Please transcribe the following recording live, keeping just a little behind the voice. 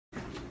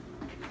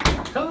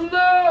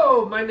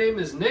Hello, my name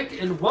is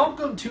Nick and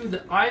welcome to the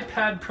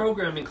iPad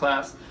programming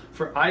class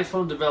for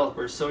iPhone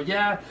developers. So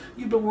yeah,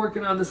 you've been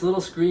working on this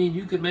little screen,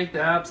 you can make the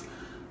apps.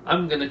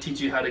 I'm going to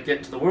teach you how to get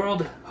into the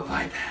world of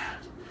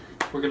iPad.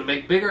 We're going to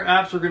make bigger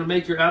apps, we're going to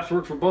make your apps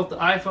work for both the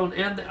iPhone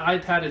and the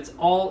iPad. It's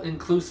all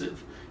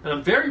inclusive. And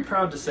I'm very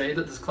proud to say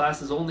that this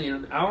class is only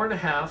an hour and a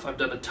half. I've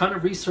done a ton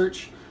of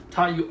research,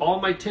 taught you all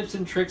my tips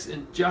and tricks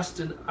in just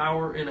an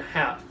hour and a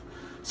half.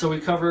 So we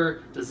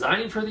cover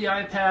designing for the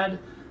iPad,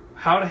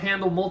 how to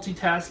handle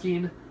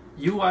multitasking,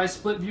 UI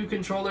split view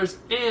controllers,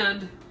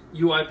 and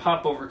UI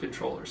popover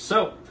controllers.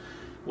 So,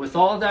 with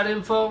all of that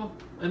info,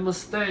 I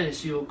must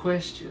ask you a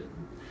question.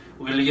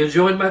 Will you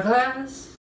join my class?